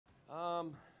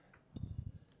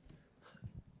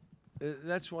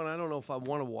That's one I don't know if I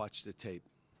want to watch the tape.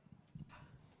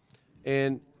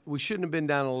 And we shouldn't have been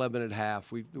down 11 at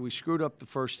half. We screwed up the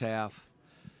first half.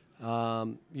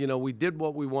 You know, we did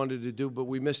what we wanted to do, but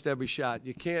we missed every shot.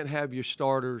 You can't have your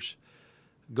starters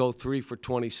go 3 for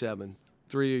 27,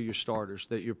 3 of your starters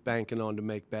that you're banking on to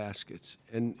make baskets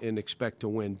and expect to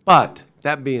win. But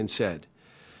that being said,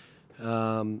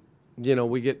 you know,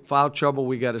 we get foul trouble,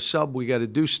 we got to sub, we got to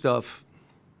do stuff.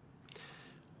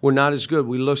 We're not as good.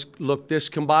 We look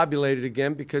discombobulated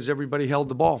again because everybody held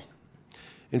the ball.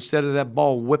 Instead of that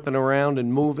ball whipping around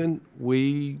and moving,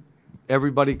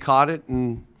 everybody caught it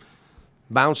and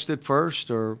bounced it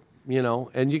first, or, you know,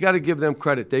 and you got to give them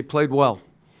credit. They played well.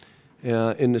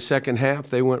 In the second half,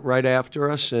 they went right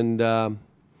after us, and,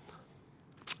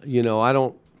 you know,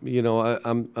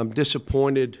 I'm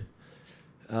disappointed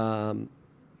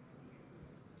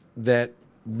that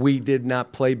we did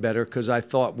not play better because I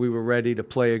thought we were ready to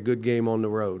play a good game on the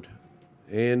road.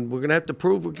 And we're going to have to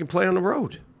prove we can play on the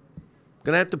road.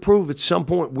 Going to have to prove at some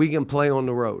point we can play on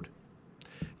the road.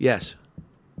 Yes.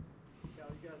 Cal,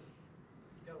 you guys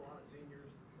got a lot of seniors,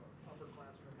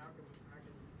 upperclassmen. How can you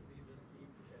be this deep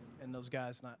and those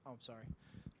guys not? Oh, I'm sorry.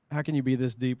 How can you be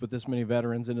this deep with this many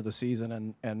veterans into the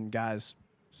season and guys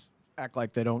act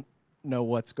like they don't know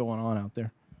what's going on out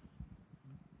there?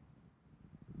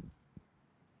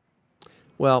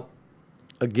 Well,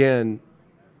 again,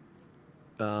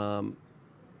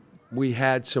 we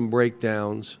had some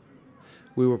breakdowns.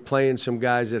 We were playing some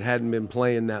guys that hadn't been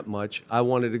playing that much. I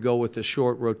wanted to go with a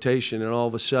short rotation, and all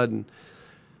of a sudden,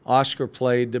 Oscar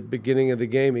played the beginning of the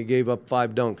game. He gave up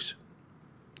 5 dunks.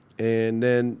 And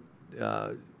then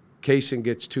Kaysen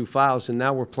gets 2 fouls, and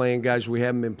now we're playing guys we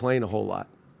haven't been playing a whole lot.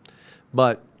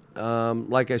 But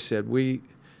like I said, we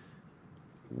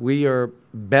are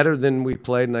better than we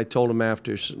played, and I told him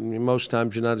after, most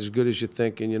times you're not as good as you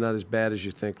think and you're not as bad as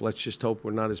you think. Let's just hope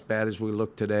we're not as bad as we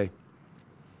look today.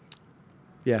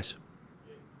 Yes.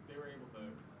 They were able to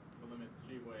limit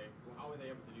Sheway. How were they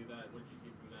able to do that? What did you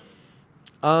see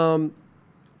from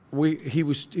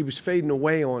them? He was fading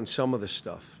away on some of the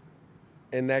stuff,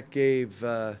 and that gave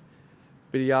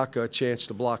Bidiaka a chance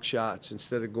to block shots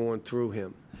instead of going through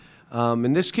him.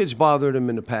 And this kid's bothered him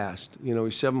in the past. You know,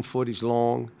 he's 7 foot, he's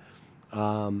long.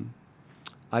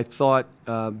 I thought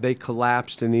they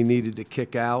collapsed and he needed to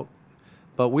kick out,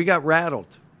 but we got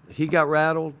rattled. He got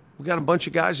rattled. We got a bunch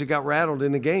of guys that got rattled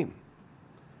in the game.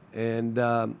 And,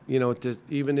 you know,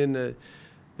 even in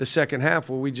the second half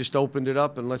where we just opened it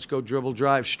up and let's go dribble,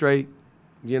 drive straight,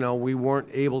 you know, we weren't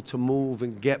able to move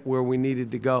and get where we needed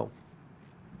to go.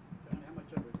 John, how much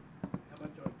of a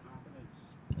confidence,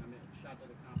 I mean, shot to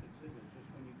the confidence is it just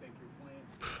when you think you're playing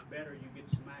better, you get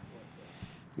smacked like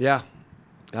that?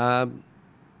 Yeah.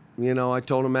 You know, I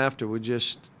told him after,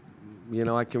 you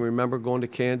know, I can remember going to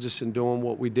Kansas and doing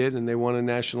what we did, and they won a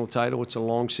national title. It's a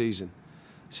long season.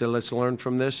 So let's learn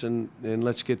from this and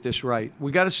let's get this right.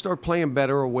 We got to start playing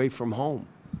better away from home.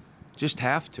 Just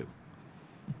have to.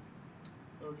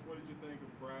 Coach, what did you think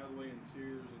of Bradley and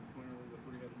Sears and Quinterly, the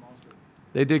three-headed monster?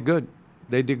 They did good.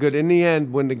 They did good. In the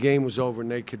end, when the game was over and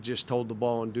they could just hold the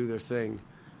ball and do their thing,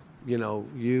 you know,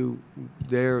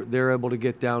 they're able to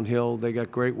get downhill. They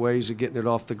got great ways of getting it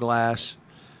off the glass.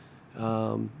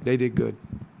 They did good.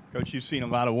 Coach, you've seen a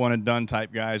lot of one-and-done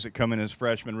type guys that come in as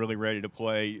freshmen really ready to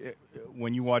play.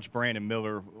 When you watch Brandon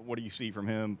Miller, what do you see from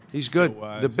him? He's good.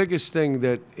 The biggest thing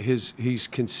that he's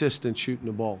consistent shooting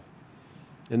the ball.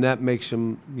 And that makes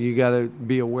him, you got to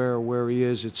be aware of where he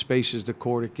is. It spaces the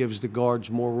court. It gives the guards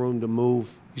more room to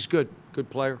move. He's good. Good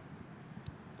player.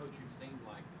 Coach, you seem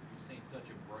like you've seen such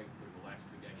a breakthrough the last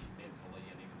 2 games mentally,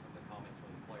 and even some of the comments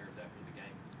from the players after the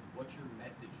game. What's your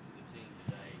message to the team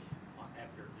today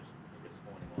after just a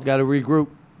disappointing loss? Got to regroup.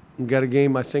 We got a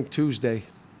game, I think, Tuesday.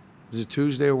 Is it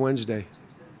Tuesday or Wednesday?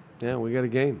 Yeah, we got a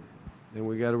game. And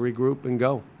we got to regroup and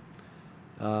go.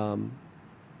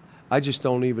 I just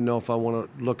don't even know if I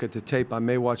want to look at the tape. I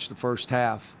may watch the first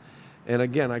half. And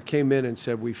again, I came in and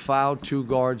said we fouled 2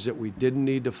 guards that we didn't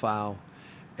need to foul,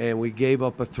 and we gave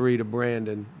up a 3 to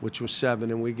Brandon, which was 7,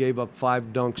 and we gave up 5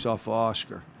 dunks off of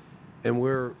Oscar. And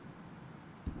we're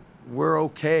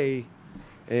okay.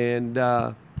 And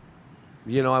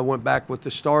you know, I went back with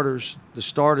the starters.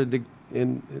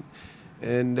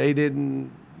 And they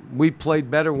didn't. We played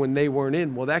better when they weren't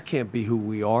in. Well, that can't be who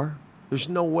we are. There's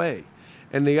no way.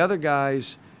 And the other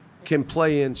guys can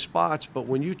play in spots, but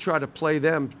when you try to play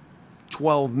them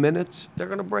 12 minutes, they're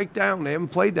going to break down. They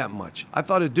haven't played that much. I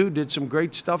thought a dude did some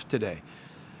great stuff today.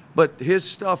 But his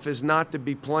stuff is not to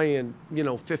be playing, you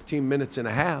know, 15 minutes and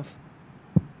a half.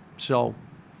 So.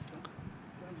 John,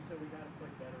 you said we got to play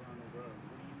better on the road.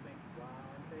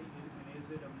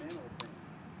 it a mental thing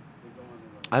to go on the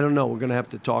road? I don't know. We're going to have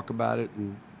to talk about it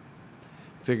and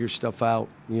figure stuff out.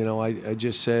 You know, I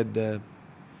just said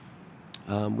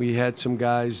we had some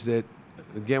guys that,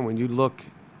 again, when you look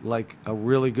like a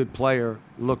really good player,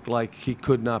 looked like he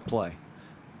could not play.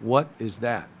 What is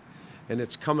that? And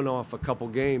it's coming off a couple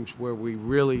games where we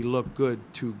really look good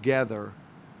together.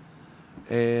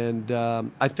 And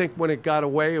I think when it got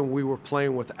away and we were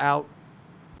playing without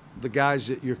the guys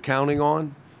that you're counting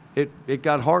on, it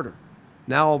got harder.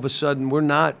 Now all of a sudden we're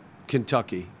not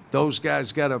Kentucky. Those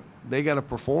guys gotta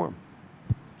perform.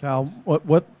 Cal,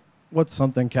 what's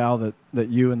something, Cal, that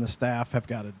you and the staff have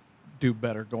got to do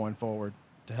better going forward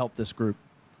to help this group?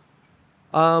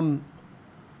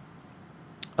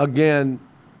 Again,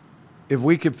 if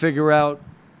we could figure out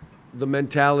the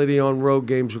mentality on road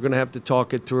games, we're going to have to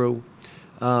talk it through.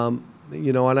 You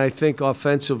know, and I think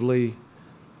offensively,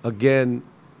 again,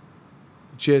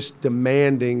 just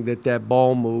demanding that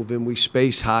ball move and we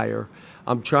space higher.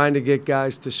 I'm trying to get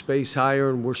guys to space higher,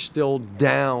 and we're still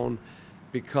down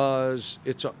because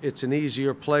it's an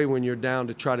easier play when you're down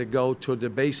to try to go to the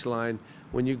baseline.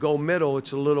 When you go middle,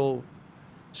 it's a little.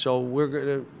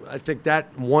 So I think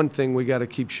that one thing we got to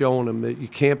keep showing them, that you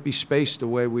can't be spaced the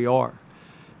way we are.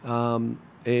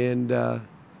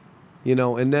 You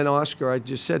know, and then Oscar, I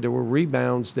just said there were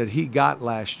rebounds that he got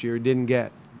last year, he didn't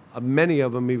get. Many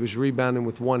of them he was rebounding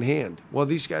with one hand. Well,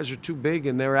 these guys are too big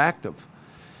and they're active.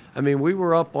 I mean, we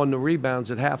were up on the rebounds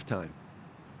at halftime.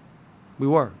 We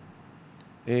were.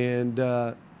 And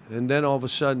then all of a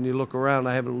sudden you look around.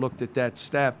 I haven't looked at that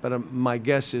stat, but my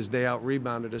guess is they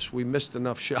out-rebounded us. We missed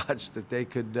enough shots that they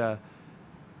could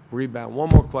rebound. One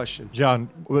more question. John,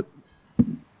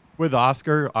 with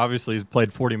Oscar, obviously he's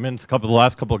played 40 minutes the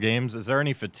last couple of games. Is there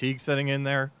any fatigue setting in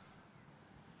there?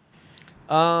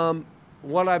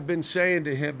 What I've been saying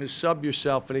to him is sub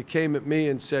yourself, and he came at me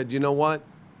and said, you know what,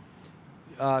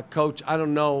 Coach, I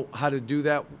don't know how to do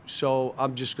that, so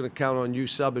I'm just going to count on you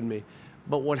subbing me.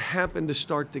 But what happened to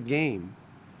start the game,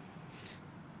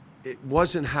 it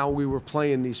wasn't how we were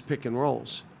playing these pick and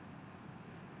rolls.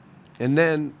 And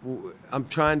then I'm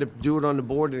trying to do it on the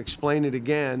board and explain it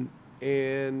again,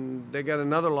 and they got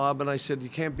another lob, and I said, you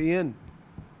can't be in.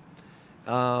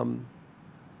 I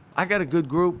got a good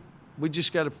group. We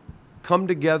just got to come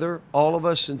together, all of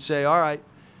us, and say, all right,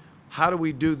 how do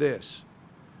we do this?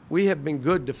 We have been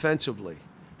good defensively.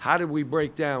 How did we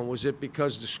break down? Was it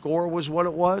because the score was what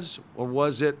it was, or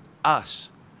was it us?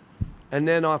 And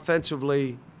then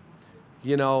offensively,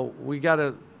 you know, we got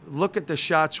to look at the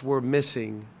shots we're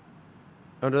missing.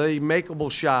 Are they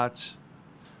makeable shots,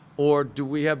 or do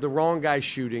we have the wrong guy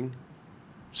shooting?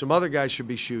 Some other guys should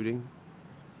be shooting.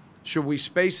 Should we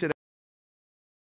space it